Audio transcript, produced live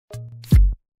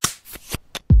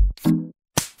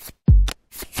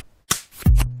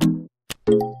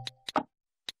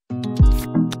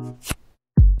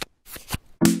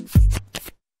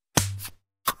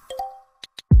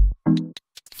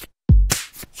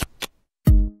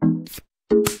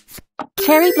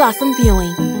Cherry blossom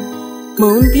viewing.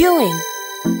 Moon viewing.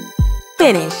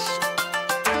 Finish.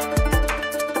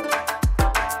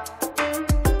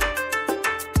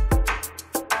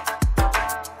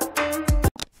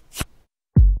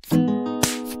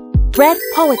 Red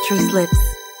poetry slips.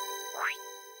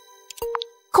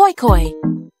 Koi koi.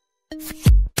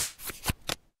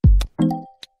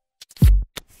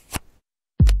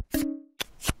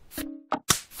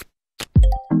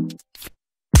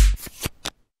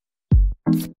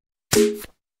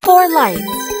 Four lights.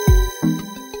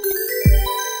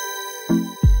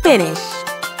 Finish.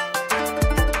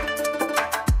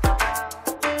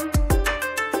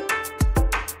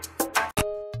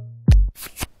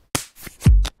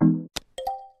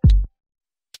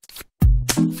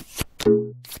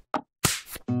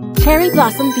 Cherry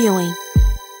blossom viewing.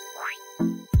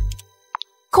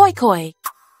 Koi koi.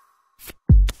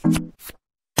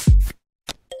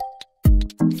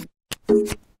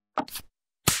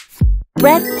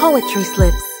 Red poetry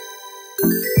slips.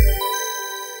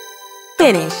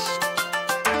 Finish.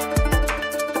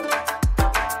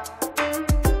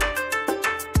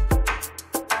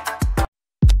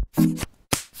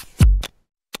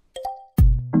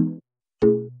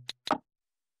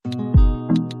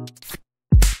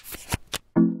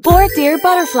 Four deer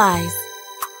butterflies.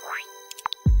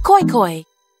 Koi koi.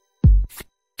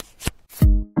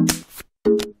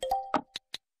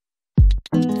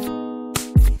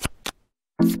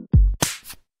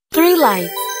 Three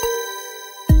lights.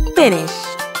 Finish.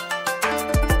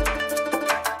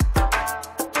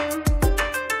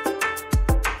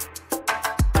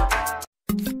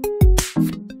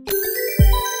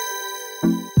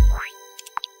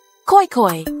 Koi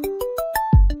koi.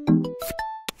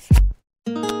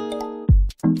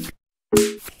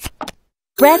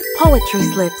 Red poetry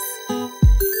slips.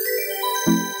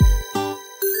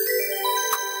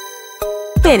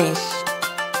 Finish.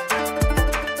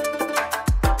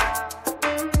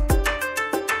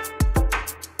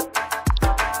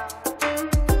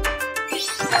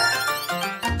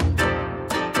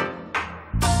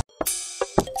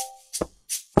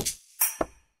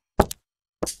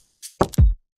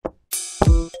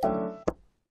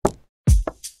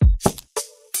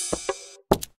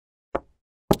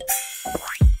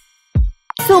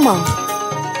 Sumo.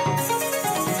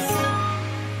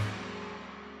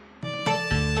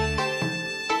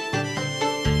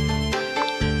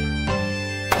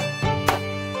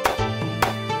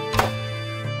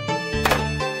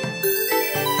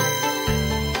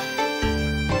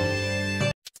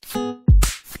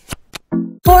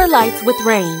 Four lights with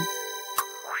rain.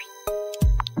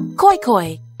 Koi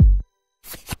koi.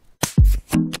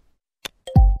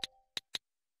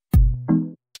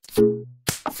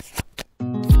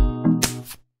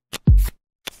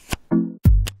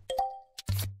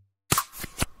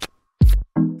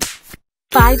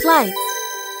 Five lights.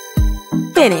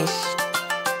 Finish.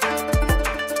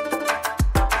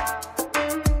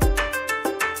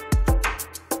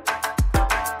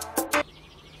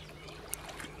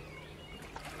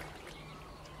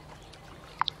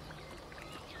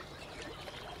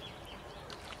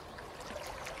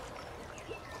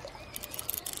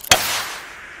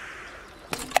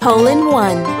 Hole in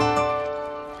one.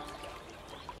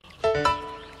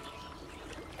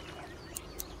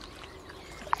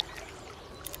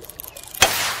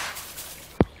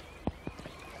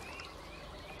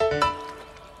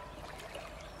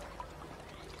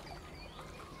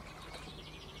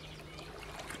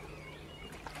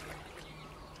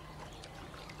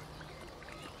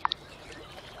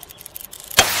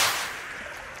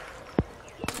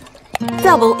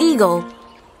 Double eagle.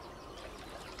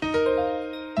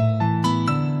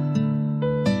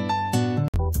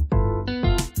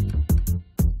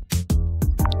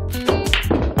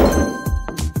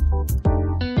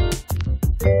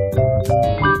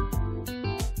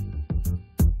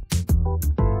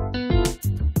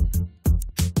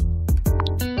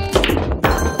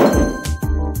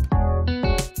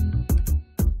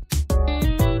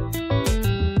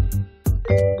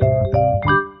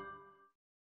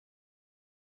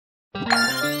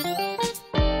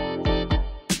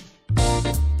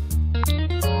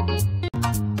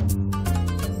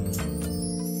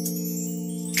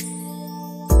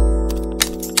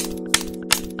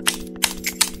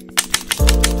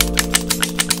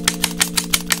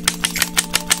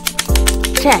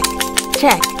 Check,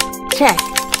 check, check.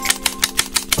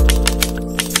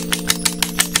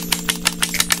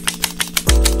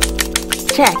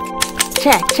 Check,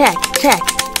 check, check, check,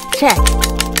 check.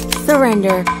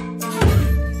 Surrender.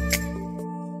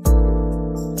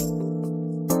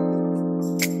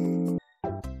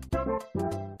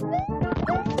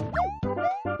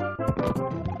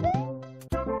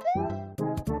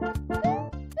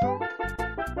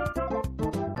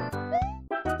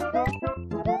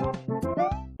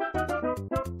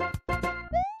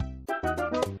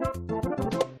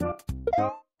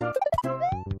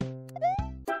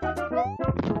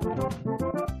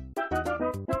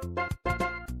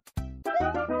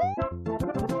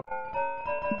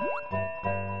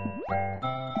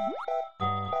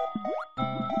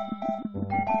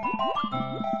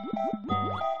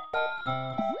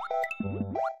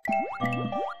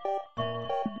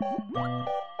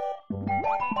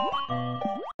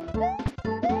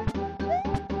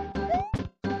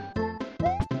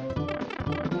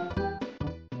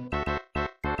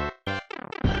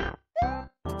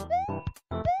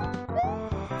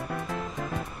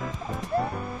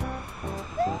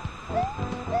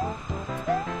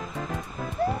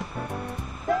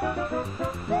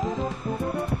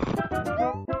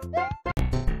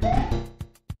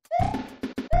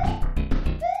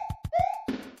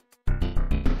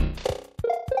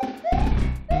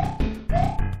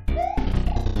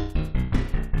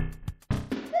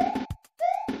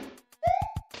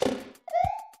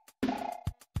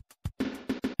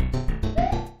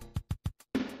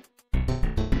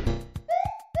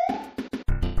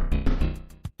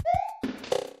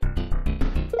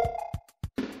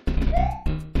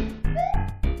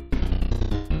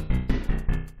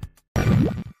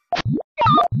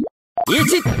 2、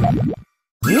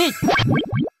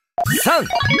3、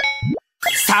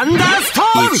サンダースト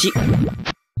ーム。1、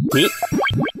2、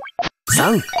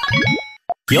3、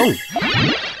4。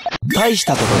大し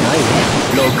たことないね。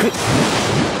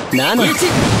6、7、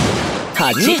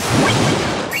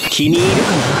8。気に入る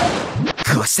か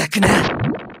な。こさくな。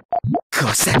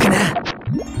こさくな。こ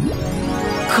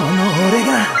の俺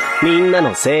が。みんな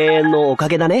の声援のおか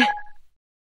げだね。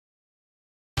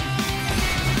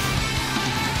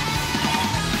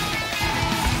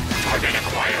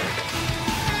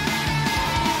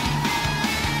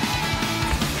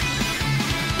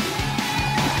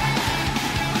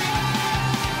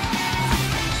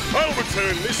I'll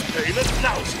return this pain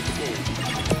 1,000